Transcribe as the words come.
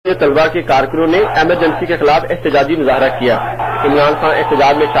तलबा के कारकुनों ने एमरजेंसी के खिलाफ एहतजाजी मुजाहरा किया। इमरान खान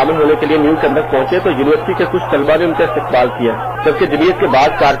एहतजाज में शामिल होने के लिए न्यू कैंपस पहुंचे तो यूनिवर्सिटी के कुछ तलबा ने उनका इस्तकबाल किया, जबकि जमीयत के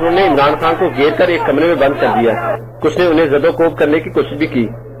बाद कारकुनों ने इमरान खान को घेर कर एक कमरे में बंद कर दिया। कुछ ने उन्हें जदोकोब करने की कोशिश भी की।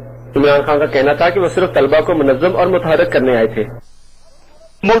 इमरान खान का कहना था कि वो सिर्फ तलबा को मुनज़्ज़म और मुतहर्रिक करने आए थे।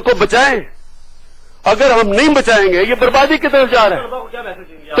 मुल्क को बचाएं, अगर हम नहीं बचाएंगे ये बर्बादी की तरफ जा रहा है।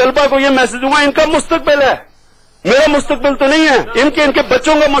 तलबा को ये मैसेज हुआ इनका मुस्तकबिल है, मेरा मुस्तकबिल तो नहीं है, इनके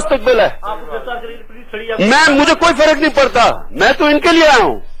बच्चों का मुस्तकबिल है। मुझे कोई फर्क नहीं पड़ता, मैं तो इनके लिए आया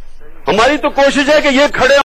हूं। हमारी तो कोशिश है कि ये खड़े